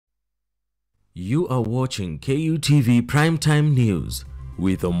You are watching KUTV Primetime News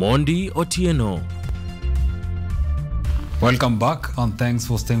with Omondi Otieno. Welcome back and thanks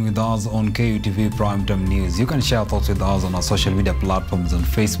for staying with us on KUTV Primetime News. You can share thoughts with us on our social media platforms on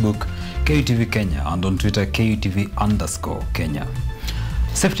Facebook, KUTV Kenya, and on Twitter, KUTV_Kenya.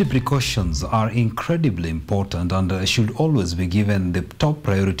 Safety precautions are incredibly important and should always be given the top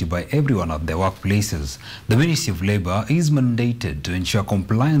priority by everyone at their workplaces. The Ministry of Labour is mandated to ensure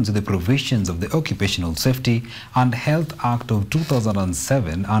compliance with the provisions of the Occupational Safety and Health Act of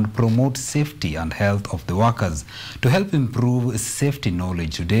 2007 and promote safety and health of the workers. To help improve safety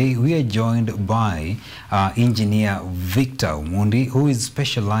knowledge today, we are joined by engineer Victor Omondi, who is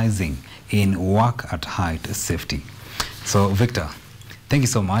specializing in work at height safety. So, Victor, thank you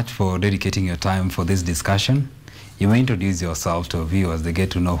so much for dedicating your time for this discussion. You may introduce yourself to our viewers. They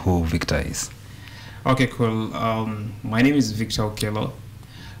get to know who Victor is. Okay, cool. My name is Victor Okelo.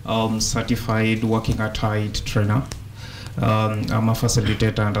 Certified working at height trainer. I'm a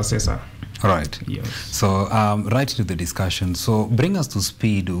facilitator and assessor. All right. Yes. So right into the discussion. So bring us to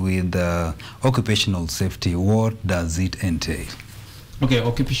speed with occupational safety. What does it entail? Okay,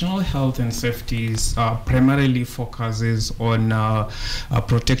 occupational health and safety primarily focuses on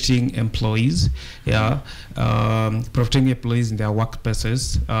protecting employees, protecting employees in their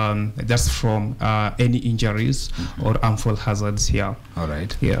workplaces, that's from any injuries or harmful hazards here. All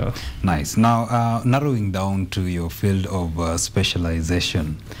right. Yeah. Nice. Now, narrowing down to your field of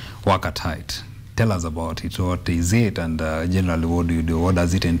specialization, work at height. Tell us about it. What is it, and generally, what do you do? What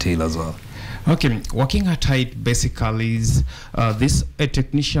does it entail as well? Okay, working at height basically is these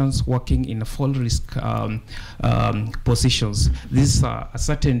technicians working in fall risk positions. This is a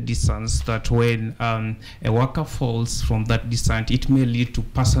certain distance that when a worker falls from that distance, it may lead to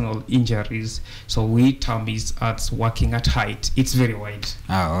personal injuries. So we term it as working at height. It's very wide.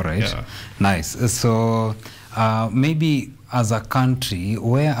 Ah, all right. Yeah. Nice. So maybe as a country,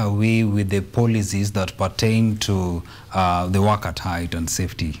 where are we with the policies that pertain to the work at height and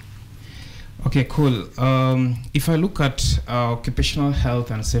safety? Okay, cool. If I look at Occupational Health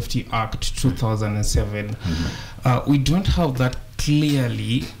and Safety Act 2007, we don't have that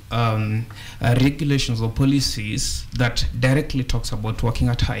clearly regulations or policies that directly talks about working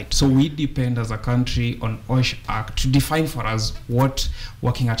at height. So we depend as a country on OSH Act to define for us what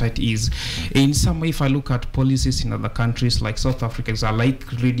working at height is. In some way, if I look at policies in other countries like South Africa, I like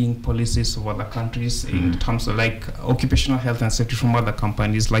reading policies of other countries in terms of like occupational health and safety from other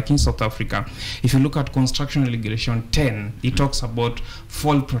companies. Like in South Africa, if you look at construction regulation 10, it talks about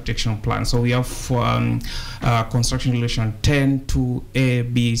fall protection plan. So we have construction regulation 10 to A,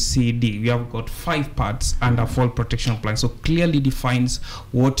 B, C, D. We have got 5 parts under fall protection plan. So clearly defines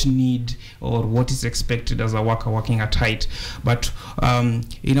what need or what is expected as a worker working at height. But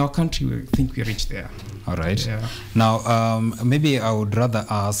in our country, we think we reached there. All right. Yeah. Now, maybe I would rather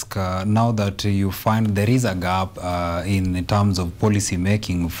ask, now that you find there is a gap in terms of policy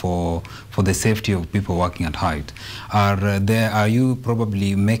making for the safety of people working at height, are you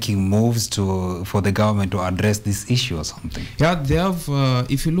probably making moves for the government to address this issue or something? Yeah, they have.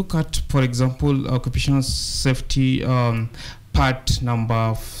 If you look at, for example, occupational safety part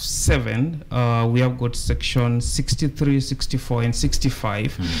number 7, we have got section 63, 64, and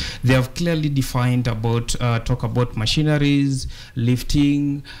 65. They have clearly defined about, talk about machineries,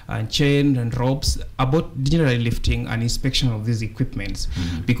 lifting, and chain and ropes, about generally lifting and inspection of these equipments.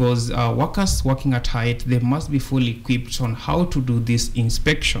 Because workers working at height, they must be fully equipped on how to do these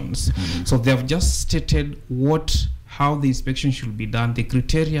inspections. So they have just stated how the inspection should be done, the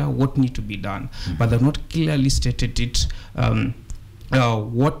criteria, what need to be done, but they've not clearly stated it,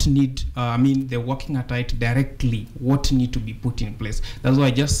 what need, they're working at height directly, what need to be put in place. That's why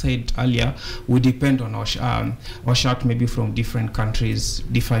I just said earlier, we depend on OSHA maybe from different countries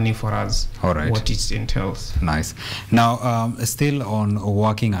defining for us what it entails. Nice. Now, still on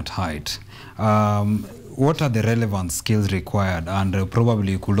working at height, what are the relevant skills required, and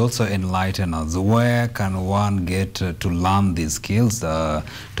probably you could also enlighten us, where can one get to learn these skills to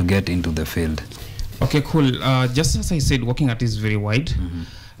get into the field? Okay, cool. Just as I said, working at is very wide.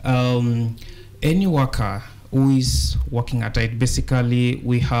 Any worker who is working at height, basically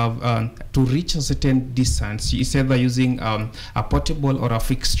we have to reach a certain distance, it's either using a portable or a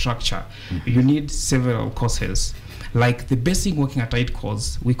fixed structure. You need several courses. Like the basic working at height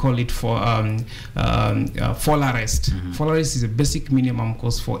course, we call it for fall arrest. Fall arrest is a basic minimum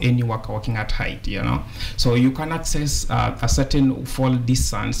course for any worker working at height, you know. So you can access a certain fall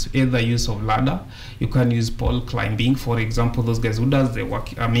distance, either use of ladder, you can use pole climbing. For example, those guys who does the work,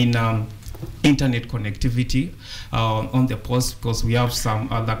 internet connectivity on the post, because we have some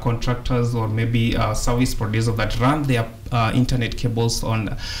other contractors or maybe service providers that run their internet cables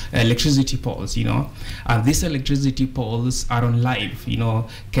on electricity poles, and these electricity poles are on live.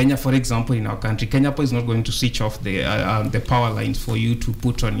 Kenya, for example, in our country, Kenya Power is not going to switch off the power lines for you to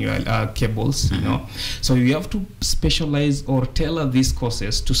put on your cables. So you have to specialize or tailor these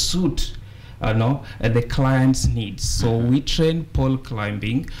courses to suit the client's needs. So we train pole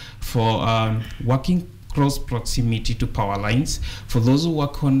climbing for working close proximity to power lines. For those who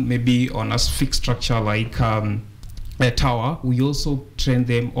work on maybe on a fixed structure like a tower, we also train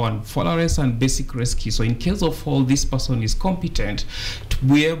them on fall arrest and basic rescue. So in case of fall, this person is competent to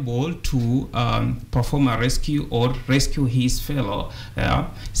be able to perform a rescue or rescue his fellow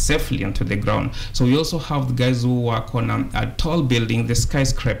safely onto the ground. So we also have the guys who work on a tall building, the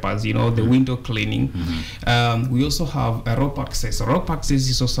skyscrapers, the window cleaning. We also have a rope access. Rope access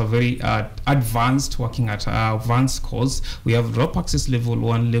is also very advanced, working at advanced course. We have rope access level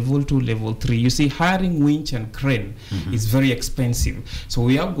 1, level 2, level 3. You see, hiring winch and crane is very expensive. So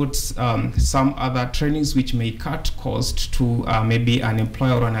we have got some other trainings which may cut cost to maybe an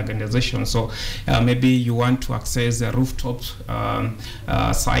employer or an organization. So maybe you want to access a rooftop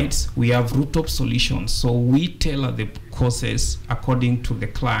sites. We have rooftop solutions. So we tailor the courses according to the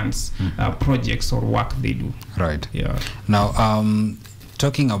client's projects or work they do. Right. Yeah. Now,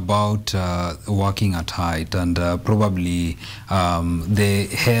 talking about working at height and probably the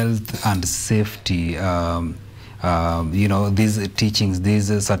health and safety, these teachings, these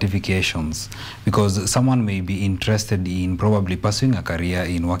certifications, because someone may be interested in probably pursuing a career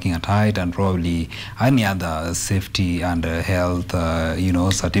in working at height and probably any other safety and health,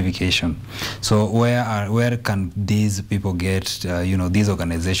 certification. So where can these people get, these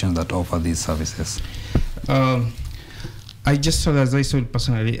organizations that offer these services? I just said, as I said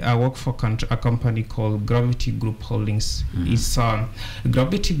personally, I work for a company called Gravity Group Holdings. It's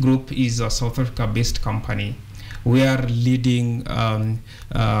Gravity Group is a South Africa-based company. We are leading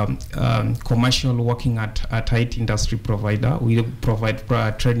commercial working at height industry provider. We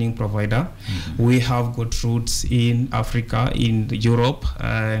provide training provider. We have got roots in Africa, in Europe,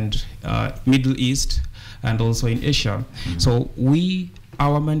 and Middle East, and also in Asia. So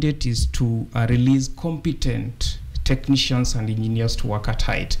our mandate is to release competent technicians and engineers to work at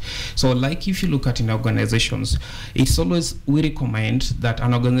height. So like if you look at in organizations, it's always, we recommend that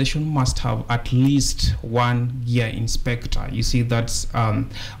an organization must have at least one gear inspector. You see, that's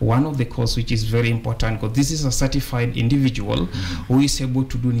one of the course which is very important, because this is a certified individual who is able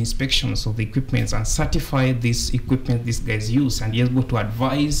to do inspections of the equipment and certify this equipment these guys use, and is able to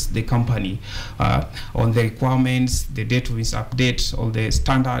advise the company on the requirements, the date of its update, all the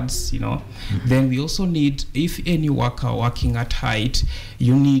standards, Then we also need, if any worker working at height,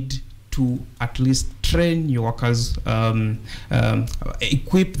 you need to at least train your workers,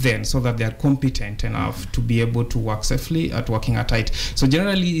 equip them so that they are competent enough to be able to work safely at working at height. So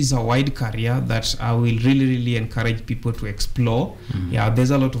generally, it's a wide career that I will really encourage people to explore. Yeah,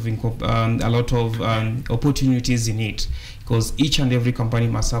 there's a lot of opportunities in it, because each and every company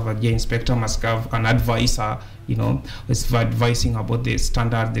must have a gear inspector, must have an advisor, is advising about the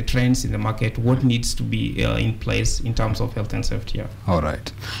standard, the trends in the market, what needs to be in place in terms of health and safety. Yeah. All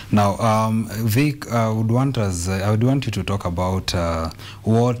right. Now, Vic, I would want you to talk about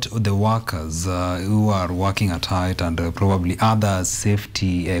what the workers who are working at height and probably other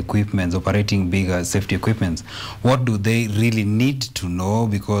safety equipments, operating bigger safety equipments, what do they really need to know?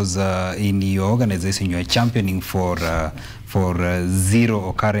 Because in your organization, you are championing for zero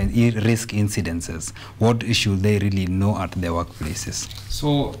occurrence risk incidences. What should they really know at their workplaces?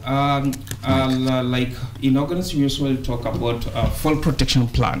 So, like in organization, we usually talk about fall protection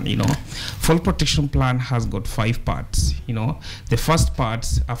plan. Fall protection plan has got 5 parts. The first part,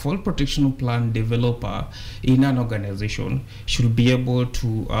 a fall protection plan developer in an organization should be able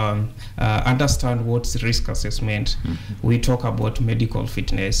to understand what's risk assessment. We talk about medical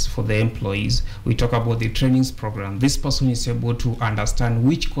fitness for the employees. We talk about the trainings program. This person is able to understand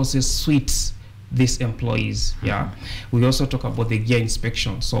which courses suits these employees. We also talk about the gear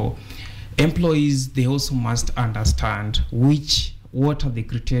inspection. So employees, they also must understand what are the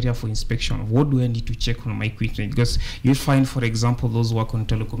criteria for inspection? What do I need to check on my equipment? Because you find, for example, those who work on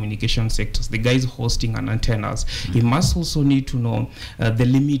telecommunication sectors, the guys hosting and antennas, he must also need to know the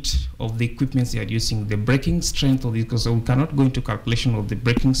limit of the equipment they are using, the breaking strength of it, because we cannot go into calculation of the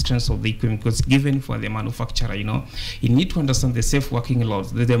breaking strength of the equipment, because given for the manufacturer, you need to understand the safe working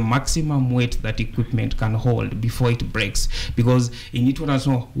laws, the maximum weight that equipment can hold before it breaks, because you need to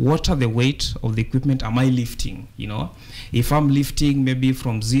understand what are the weight of the equipment am I lifting, if I'm lifting lifting maybe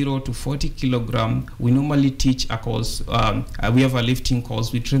from 0 to 40 kilogram, we normally teach a course. We have a lifting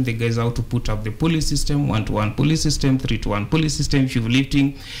course. We train the guys how to put up the pulley system, 1-to-1 pulley system, 3-to-1 pulley system. If you're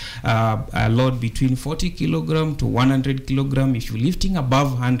lifting a load between 40 kilogram to 100 kilogram, if you're lifting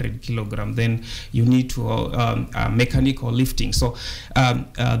above 100 kilogram, then you need to mechanical lifting. So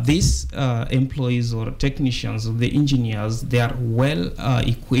these employees or technicians or the engineers, they are well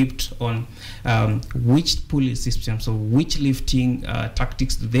equipped on which pulley systems or which lifting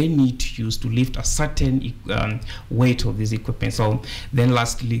tactics they need to use to lift a certain weight of this equipment. So then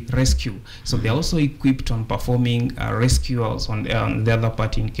lastly, rescue. So they're also equipped on performing rescues on the other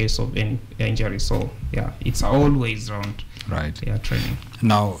part in case of any injury. So yeah, it's always round training.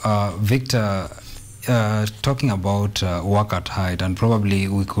 Now, Victor, talking about work at height, and probably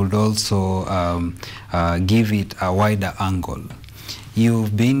we could also give it a wider angle.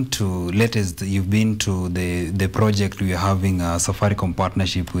 You've been to the project we are having a Safaricom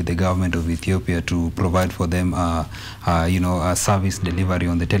partnership with the government of Ethiopia to provide for them a service delivery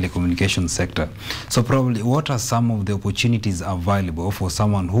on the telecommunications sector. So probably what are some of the opportunities available for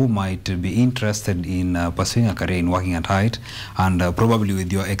someone who might be interested in pursuing a career in working at height, and probably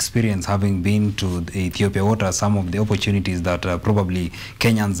with your experience having been to Ethiopia, what are some of the opportunities that probably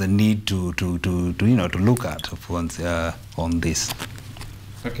Kenyans need to look at on this?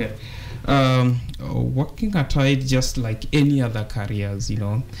 Okay. Working at height, just like any other careers,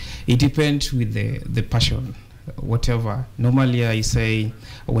 it depends with the passion. Whatever. Normally I say,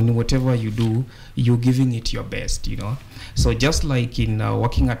 whatever you do, you're giving it your best, So just like in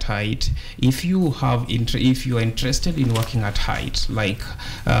working at height, if you are interested in working at height, like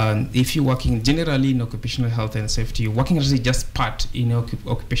if you're working generally in occupational health and safety, working at height is just part in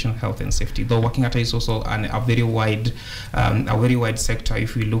occupational health and safety. Though working at height is also a very wide sector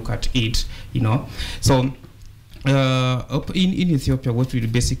if we look at it, So in Ethiopia, what we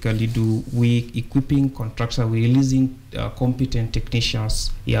basically do, we equipping contractors, we releasing competent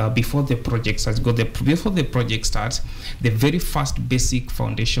technicians before the project starts. Before the project starts, the very first basic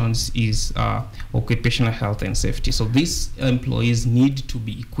foundations is occupational health and safety. So these employees need to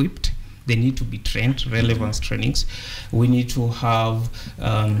be equipped. They need to be trained, relevance trainings. We need to have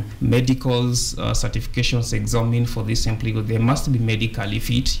medicals, certifications examined for this employee. They must be medically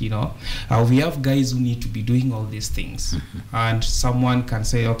fit, We have guys who need to be doing all these things. And someone can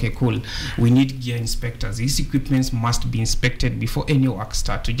say, okay, cool, we need gear inspectors. These equipments must be inspected before any work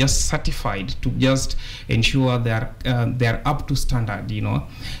starts, to just certified, to just ensure they're up to standard,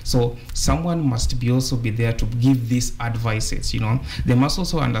 So someone must also be there to give these advices, They must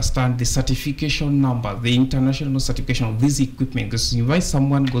also understand the certification number, the international certification of this equipment, because if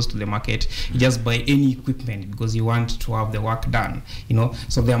someone goes to the market, you just buy any equipment because you want to have the work done,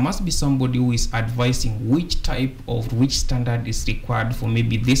 So there must be somebody who is advising which standard is required for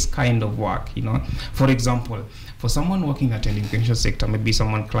maybe this kind of work, For example, for someone working in the telecommunications sector, maybe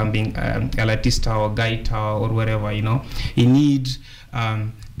someone climbing a lattice tower, guide tower, or wherever, you need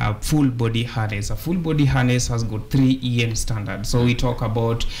a full body harness. A full body harness has got 3 EN standards. So we talk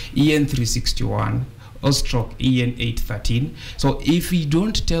about EN 361 or stroke EN 813. So if we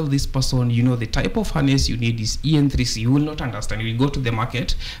don't tell this person, the type of harness you need is EN 3C, you will not understand. You will go to the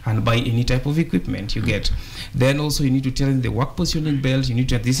market and buy any type of equipment you get. Then also you need to tell them the work positioning belt. You need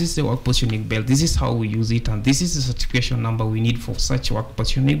to, this is the work positioning belt, this is how we use it, and this is the certification number we need for such work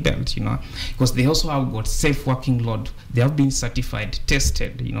positioning belt, because they also have got safe working load. They have been certified,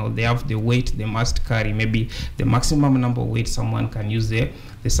 tested, they have the weight they must carry, maybe the maximum number of weight someone can use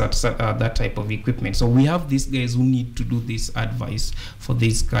that type of equipment. So we have these guys who need to do this advice for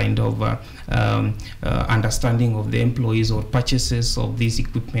this kind of understanding of the employees or purchases of these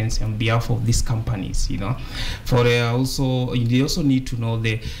equipments on behalf of these companies. For they also need to know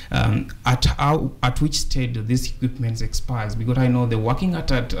at which stage these equipments expires, because I know the working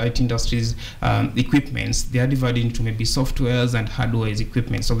at IT industries equipments, they are divided into maybe softwares and hardware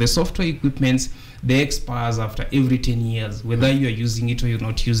equipment. So the software equipments, they expires after every 10 years, whether you are using it or you're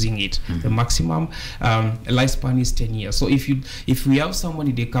not using it. The maximum lifespan is 10 years. So if we have someone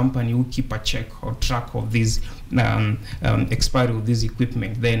in the company who keep a check or track of these expiry of this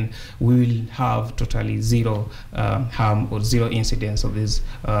equipment, then we will have totally zero harm or zero incidents of this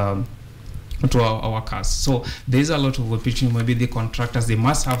to our workers. So there's a lot of opportunity. Maybe the contractors, they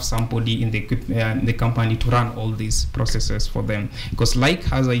must have somebody in the company to run all these processes for them, because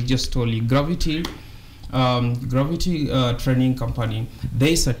like as I just told you, Gravity training company,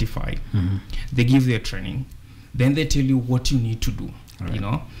 they certify, they give their training, then they tell you what you need to do. you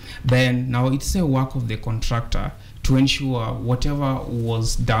know. Then now it's a work of the contractor to ensure whatever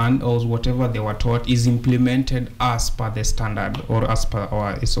was done or whatever they were taught is implemented as per the standard or as per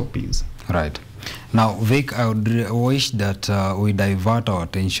our SOPs. Right. Now, Vic, I would wish that we divert our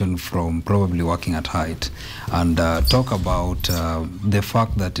attention from probably working at height and talk about the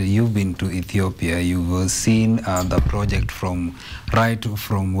fact that you've been to Ethiopia. You've seen the project from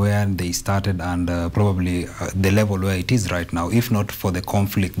where they started and probably the level where it is right now, if not for the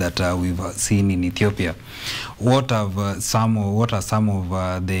conflict that we've seen in Ethiopia. What are some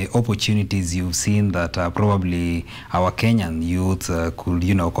of the opportunities you've seen that probably our Kenyan youth could,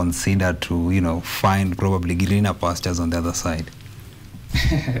 consider to, find probably greener pastures on the other side?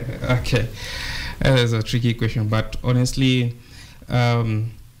 Okay, that's a tricky question, but honestly,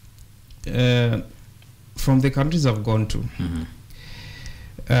 from the countries I've gone to,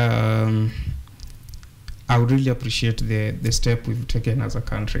 I would really appreciate the step we've taken as a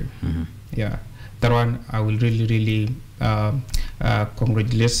country. Yeah, that one I will really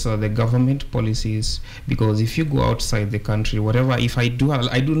congratulate the government policies, because if you go outside the country, whatever, I do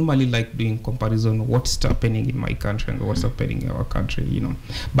normally like doing comparison what's happening in my country and what's happening in our country,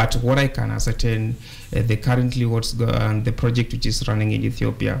 But what I can ascertain, the currently the project which is running in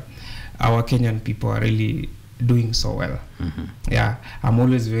Ethiopia, our Kenyan people are really doing so well. Yeah, I'm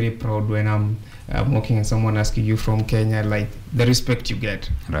always very proud when I'm working and someone asking you from Kenya, like the respect you get.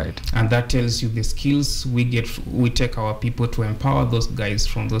 Right. And that tells you the skills we get. We take our people to empower those guys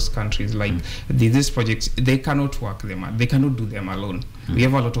from those countries. Like these projects, they cannot work them. They cannot do them alone. We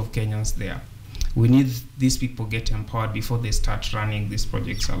have a lot of Kenyans there. We need these people get empowered before they start running these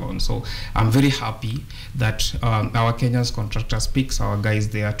projects alone. So I'm very happy that our Kenyan's contractors picks our guys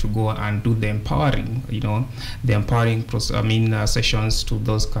there to go and do the empowering, the empowering sessions to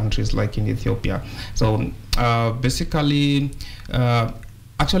those countries like in Ethiopia. So basically,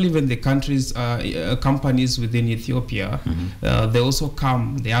 actually, when the countries, companies within Ethiopia, they also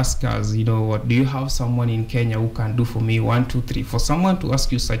come, they ask us, what, do you have someone in Kenya who can do for me 1, 2, 3? For someone to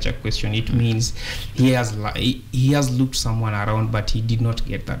ask you such a question, it means he has looked someone around, but he did not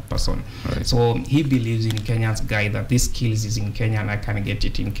get that person. Right. So he believes in Kenya's guy that this skills is in Kenya and I can get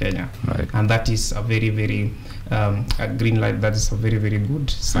it in Kenya. Right. And that is a very, very a green light. That is a very, very good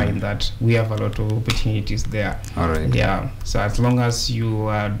sign that we have a lot of opportunities there. All right. Yeah. So as long as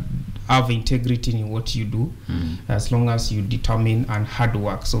you have integrity in what you do, as long as you determine and hard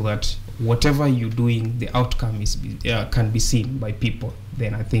work, so that whatever you're doing, the outcome is can be seen by people,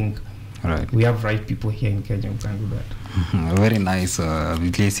 then I think we have right people here in Kenya who can do that. Very nice.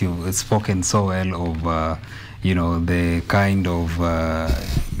 At least you've spoken so well of the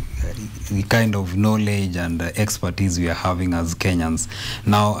kind of knowledge and expertise we are having as Kenyans.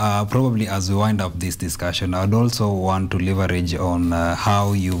 Now, probably as we wind up this discussion, I'd also want to leverage on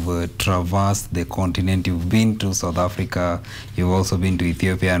how you've traversed the continent. You've been to South Africa, you've also been to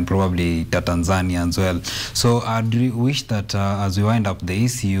Ethiopia, and probably to Tanzania as well. So I'd wish that as we wind up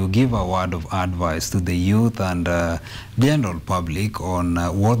this, you give a word of advice to the youth and general public on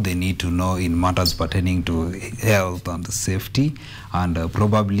what they need to know in matters pertaining to health and safety, and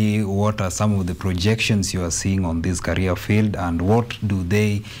probably what are some of the projections you are seeing on this career field, and what should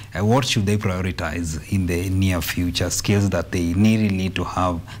they prioritize in the near future, skills that they really need to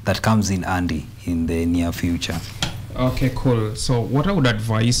have that comes in handy in the near future. Okay, cool. So what I would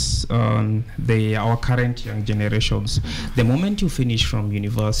advise our current young generations, the moment you finish from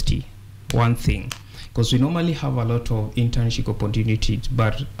university, one thing, because we normally have a lot of internship opportunities,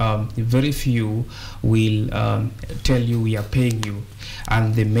 but very few will tell you we are paying you.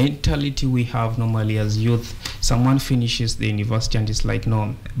 And the mentality we have normally as youth, someone finishes the university and is like,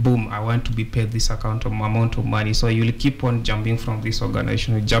 no, boom, I want to be paid this amount of money. So you'll keep on jumping from this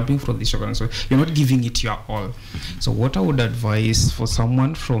organization, You're not giving it your all. So what I would advise for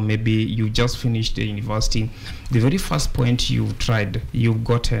someone from maybe you just finished the university, the very first point you've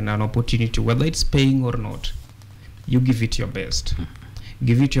gotten an opportunity, whether it's paying or not, you give it your best.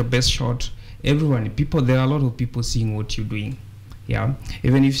 Give it your best shot. There are a lot of people seeing what you're doing. Yeah,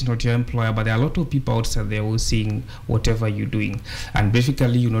 even if it's not your employer, but there are a lot of people outside there who are seeing whatever you're doing, and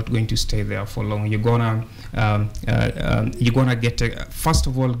basically you're not going to stay there for long. You're gonna first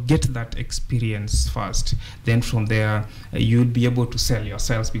of all get that experience first. Then from there you'll be able to sell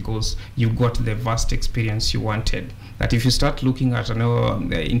yourselves because you've got the vast experience you wanted. That if you start looking at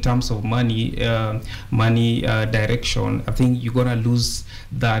in terms of money direction, I think you're gonna lose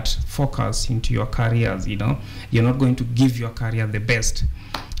that focus into your careers. You're not going to give your career the best.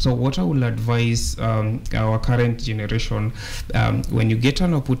 So what I will advise our current generation, when you get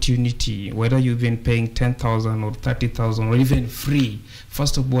an opportunity, whether you've been paying 10,000 or 30,000 or even free,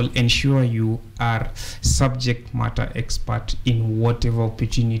 first of all, ensure you are subject matter expert in whatever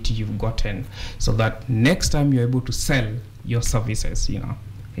opportunity you've gotten, so that next time you're able to sell your services,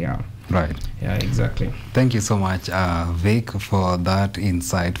 Yeah. Right. Yeah, exactly. Thank you so much, Vic, for that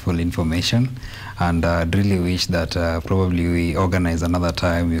insightful information. And I'd really wish that probably we organize another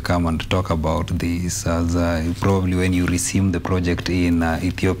time, you come and talk about this, as probably when you resume the project in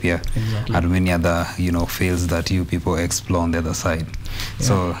Ethiopia. Exactly. And many other, fields that you people explore on the other side. Yeah.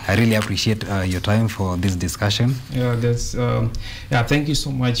 So I really appreciate your time for this discussion. Yeah, that's thank you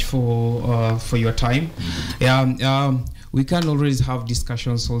so much for your time. Yeah. We can always have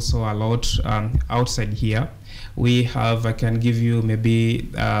discussions also a lot outside here. I can give you maybe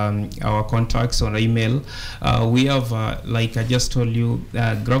our contacts on email. We have, like I just told you,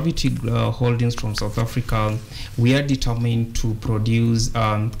 Gravity Holdings from South Africa. We are determined to produce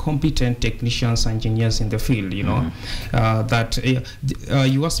competent technicians, engineers in the field, you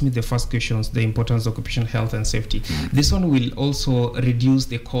asked me the first questions, the importance of occupational health and safety. This one will also reduce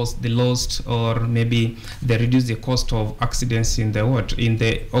the cost, the lost, or maybe reduce the cost of accidents in the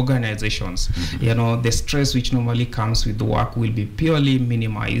organizations. The stress which normally comes with the work will be purely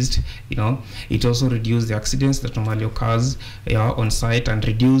minimized. It also reduces the accidents that normally occurs on site, and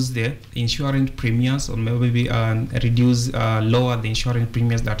reduce the insurance premiums, or maybe lower the insurance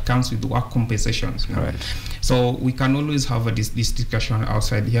premiums that comes with work compensations. Right. So we can always have this discussion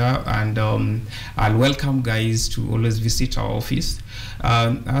outside here, and I'll welcome guys to always visit our office.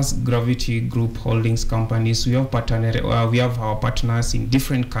 As Gravity Group Holdings companies, we have our partners in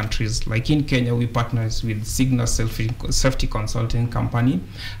different countries. Like in Kenya, we partner with Signal Safety Consulting Company,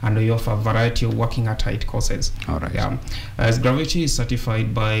 and we offer a variety of working at height courses. All right. Yeah. As Gravity is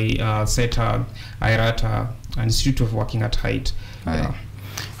certified by SETA, IRATA, and Institute of Working at Height. Right. Yeah.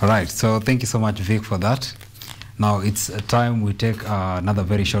 All right. So thank you so much, Vic, for that. Now it's time we take another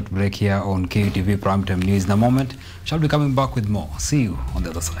very short break here on KUTV Primetime News. In a moment, shall be coming back with more. See you on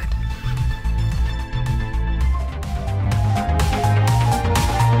the other side.